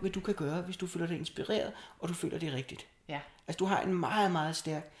grænser for, hvad du kan gøre, hvis du føler dig inspireret, og du føler det rigtigt. Ja. Altså du har en meget, meget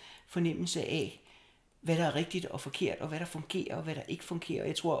stærk fornemmelse af, hvad der er rigtigt og forkert, og hvad der fungerer, og hvad der ikke fungerer.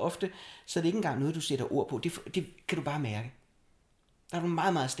 Jeg tror ofte, så er det ikke engang noget, du sætter ord på. Det kan du bare mærke. Der er du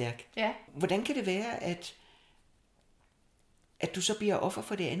meget, meget stærk. Ja. Hvordan kan det være, at du så bliver offer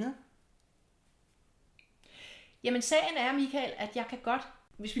for det andet? Jamen sagen er, Michael, at jeg kan godt,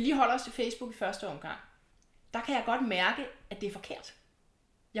 hvis vi lige holder os til Facebook i første omgang, der kan jeg godt mærke, at det er forkert.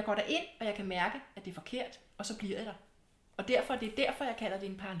 Jeg går derind, og jeg kan mærke, at det er forkert, og så bliver jeg der. Og det er derfor, jeg kalder det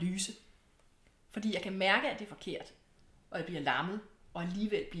en paralyse. Fordi jeg kan mærke, at det er forkert, og jeg bliver lammet, og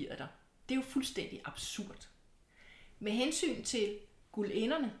alligevel bliver jeg der. Det er jo fuldstændig absurd. Med hensyn til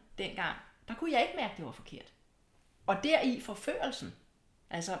guldinderne dengang, der kunne jeg ikke mærke, at det var forkert. Og deri forførelsen.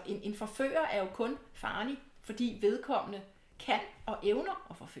 Altså en forfører er jo kun farlig, fordi vedkommende kan og evner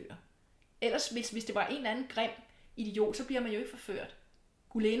at forføre. Ellers, hvis det var en eller anden grim idiot, så bliver man jo ikke forført.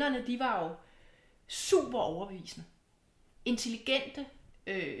 Guldinderne, de var jo super overbevisende. Intelligente,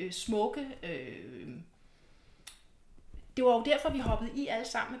 smukke. Det var jo derfor, vi hoppede i alle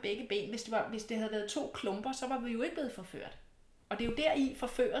sammen med begge ben. Hvis det havde været 2 klumper, så var vi jo ikke blevet forført. Og det er jo deri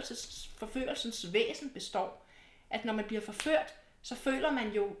forførelsens væsen består. At når man bliver forført, så føler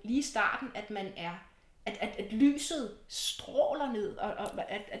man jo lige i starten, at man er at lyset stråler ned,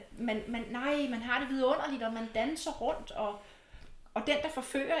 og at man har det vidunderligt, og man danser rundt, og den, der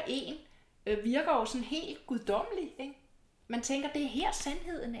forfører en, virker jo sådan helt guddommelig, ikke? Man tænker, det er her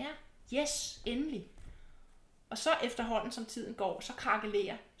sandheden er. Yes, endelig. Og så efterhånden, som tiden går, så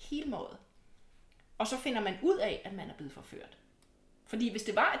krakelerer hele måden. Og så finder man ud af, at man er blevet forført. Fordi hvis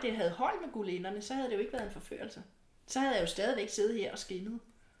det var, at det havde holdt med guldinderne, så havde det jo ikke været en forførelse. Så havde jeg jo stadigvæk siddet her og skinnet.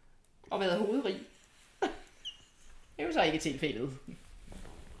 Og været hovedrig. Det er jo så ikke tilfældet.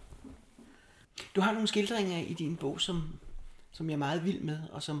 Du har nogle skildringer i din bog, som jeg er meget vild med,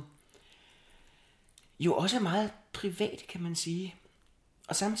 og som jo også er meget privat, kan man sige.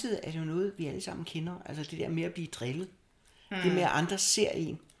 Og samtidig er det jo noget, vi alle sammen kender. Altså det der med at blive drillet. Det med, at andre ser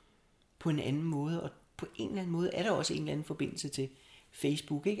en på en anden måde. Og på en eller anden måde er der også en eller anden forbindelse til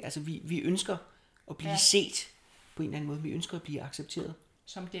Facebook. Ikke? Altså vi ønsker at blive set på en eller anden måde. Vi ønsker at blive accepteret.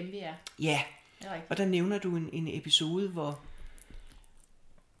 Som dem vi er. Ja, og der nævner du en episode, hvor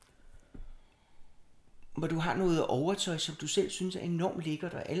du har noget overtøj, som du selv synes er enormt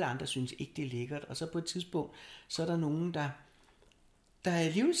lækkert, og alle andre synes ikke, det er lækkert. Og så på et tidspunkt, så er der nogen, der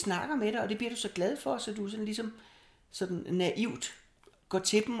alligevel snakker med dig, og det bliver du så glad for, så du sådan ligesom sådan naivt går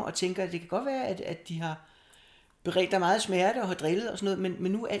til dem og tænker, at det kan godt være, at de har beredt dig meget smerte og har drillet og sådan noget,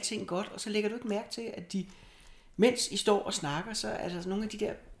 men nu er alting godt, og så lægger du ikke mærke til, at mens I står og snakker, så er der nogle af de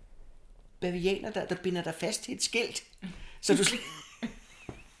der bavianer, der binder dig fast til et skilt. Så du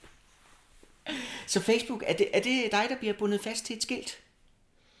Så Facebook, er det dig, der bliver bundet fast til et skilt?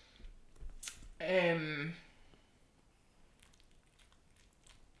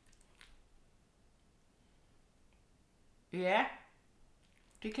 Ja,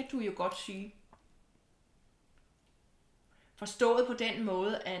 det kan du jo godt sige. Forstået på den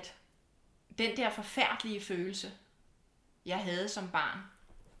måde, at den der forfærdelige følelse, jeg havde som barn,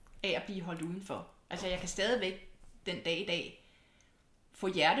 af at blive holdt udenfor. Altså jeg kan stadigvæk den dag i dag få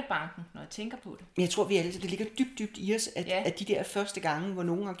hjertebanken, når jeg tænker på det. Jeg tror, det ligger dybt i os, at de der første gange, hvor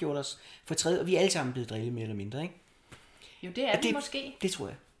nogen har gjort os fortræd, og vi er alle sammen blevet drillet mere eller mindre, ikke? Jo, det er vi måske. Det tror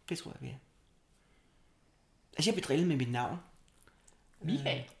jeg, vi er. Altså jeg blev drillet med mit navn.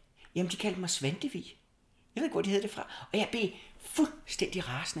 Michael? Jamen de kaldte mig Svantevig. Jeg ved ikke, hvor de havde det fra. Og jeg blev fuldstændig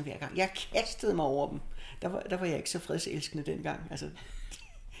rasende hver gang. Jeg kastede mig over dem. Der var jeg ikke så fredselskende dengang. Altså,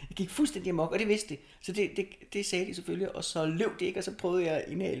 jeg gik fuldstændig amok, og det vidste det. Så det sagde de selvfølgelig, og så løb det ikke, og så prøvede jeg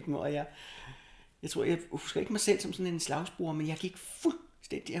at indhale dem, og jeg husker ikke mig selv som sådan en slagsbror, men jeg gik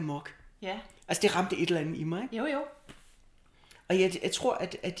fuldstændig amok. Ja. Altså det ramte et eller andet i mig, ikke? Jo. Og jeg tror,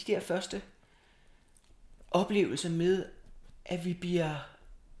 at de der første oplevelser med, at vi bliver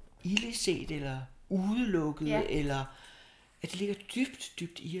ildeset, eller udelukket, eller at det ligger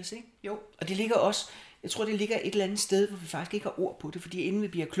dybt i os, ikke? Jo. Og det ligger også, jeg tror, det ligger et eller andet sted, hvor vi faktisk ikke har ord på det, fordi inden vi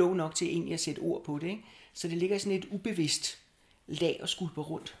bliver kloge nok til egentlig at sætte ord på det, ikke? Så det ligger sådan et ubevidst lag og skulper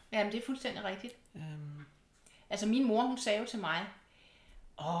rundt. Jamen, det er fuldstændig rigtigt. Altså, min mor, hun sagde jo til mig,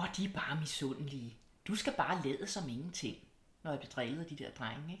 de er bare misundelige. Du skal bare lade som ingenting, når jeg bliver drillet af de der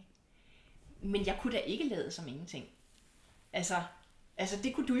drenge, ikke? Men jeg kunne da ikke lade som ingenting. Altså,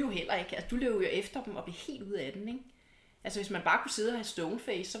 det kunne du jo heller ikke. Altså, du løb jo efter dem og blev helt ud af den, ikke? Altså, hvis man bare kunne sidde og have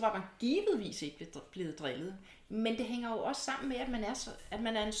stoneface, så var man givetvis ikke blevet drillet. Men det hænger jo også sammen med, at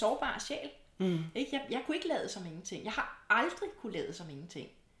man er en sårbar sjæl. Ikke? Jeg kunne ikke lade som ingenting. Jeg har aldrig kunne lade som ingenting.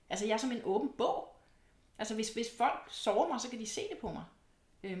 Altså, jeg er som en åben bog. Altså, hvis folk sårer mig, så kan de se det på mig.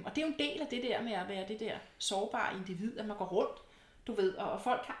 Og det er jo en del af det der med at være det der sårbare individ, at man går rundt, du ved, og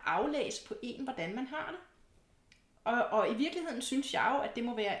folk kan aflæse på en, hvordan man har det. Og i virkeligheden synes jeg jo, at det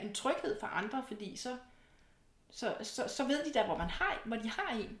må være en tryghed for andre, fordi så ved de da, hvor de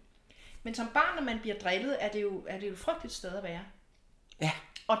har en. Men som barn, når man bliver drillet, er det jo et frygteligt sted at være. Ja.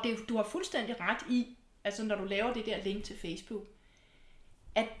 Og du har fuldstændig ret i, altså når du laver det der link til Facebook,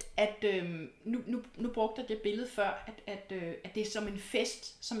 at nu brugte jeg det billede før, at det er som en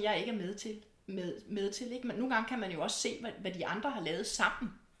fest, som jeg ikke er med til, ikke? Men nogle gange kan man jo også se, hvad de andre har lavet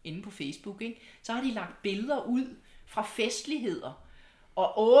sammen inde på Facebook, ikke? Så har de lagt billeder ud fra festligheder,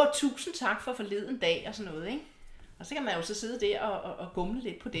 og tusind tak for forleden dag og sådan noget, ikke? Og så kan man jo så sidde der og gumle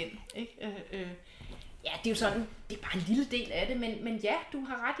lidt på den, ikke? Ja, det er jo sådan, det er bare en lille del af det, men ja, du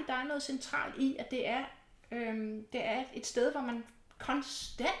har ret i, der er noget centralt i, at det er et sted, hvor man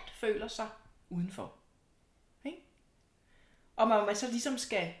konstant føler sig udenfor. Ikke? Og man så ligesom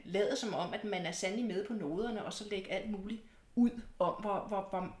skal lade som om, at man er sandelig med på noderne, og så lægge alt muligt ud om,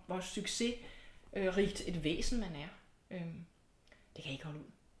 hvor succesrigt et væsen man er. Det kan jeg ikke holde ud.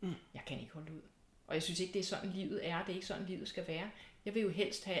 Jeg kan ikke holde ud. Og jeg synes ikke, det er sådan, livet er. Det er ikke sådan, livet skal være. Jeg vil jo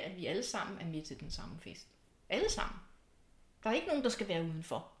helst have, at vi alle sammen er med til den samme fest. Alle sammen. Der er ikke nogen, der skal være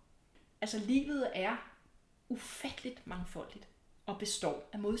udenfor. Altså, livet er ufatteligt mangfoldigt og består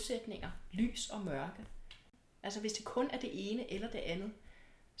af modsætninger, lys og mørke. Altså, hvis det kun er det ene eller det andet,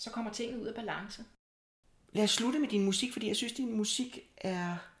 så kommer tingene ud af balance. Lad os slutte med din musik, fordi jeg synes, din musik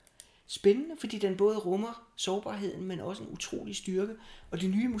er spændende, fordi den både rummer sårbarheden, men også en utrolig styrke. Og det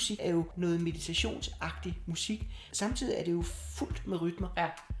nye musik er jo noget meditationsagtig musik. Samtidig er det jo fuldt med rytmer. Ja.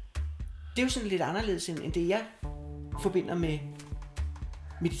 Det er jo sådan lidt anderledes end det, jeg forbinder med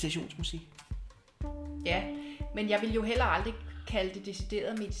meditationsmusik. Ja, men jeg vil jo heller aldrig kalde det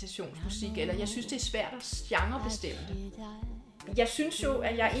decideret meditationsmusik, eller jeg synes, det er svært at genrebestemme det. Jeg synes jo,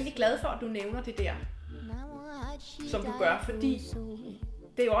 at jeg er egentlig glad for, at du nævner det der, som du gør, fordi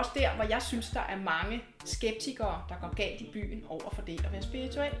det er jo også der, hvor jeg synes, der er mange skeptikere, der går galt i byen over for det at være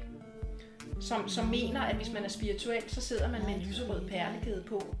spirituel. Som mener, at hvis man er spirituel, så sidder man med en lyserød perlekæde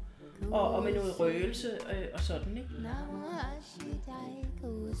på, og med noget røgelse og sådan, ikke?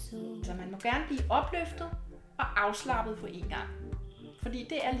 Så man må gerne blive opløftet og afslappet på en gang. Fordi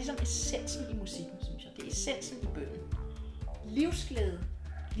det er ligesom essensen i musikken, synes jeg. Det er essensen i bønnen. Livsglæde,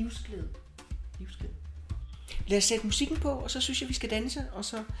 livsglæde, livsglæde. Lad os sætte musikken på, og så synes jeg, vi skal danse, og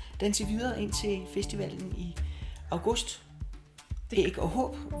så danse videre ind til festivalen i august. Æg og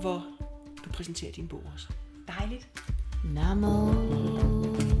håb, hvor du præsenterer din bog også. Dejligt. Namo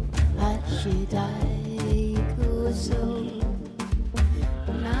Hachidai Kuso.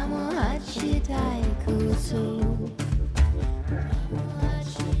 Namo Hachidai Kuso.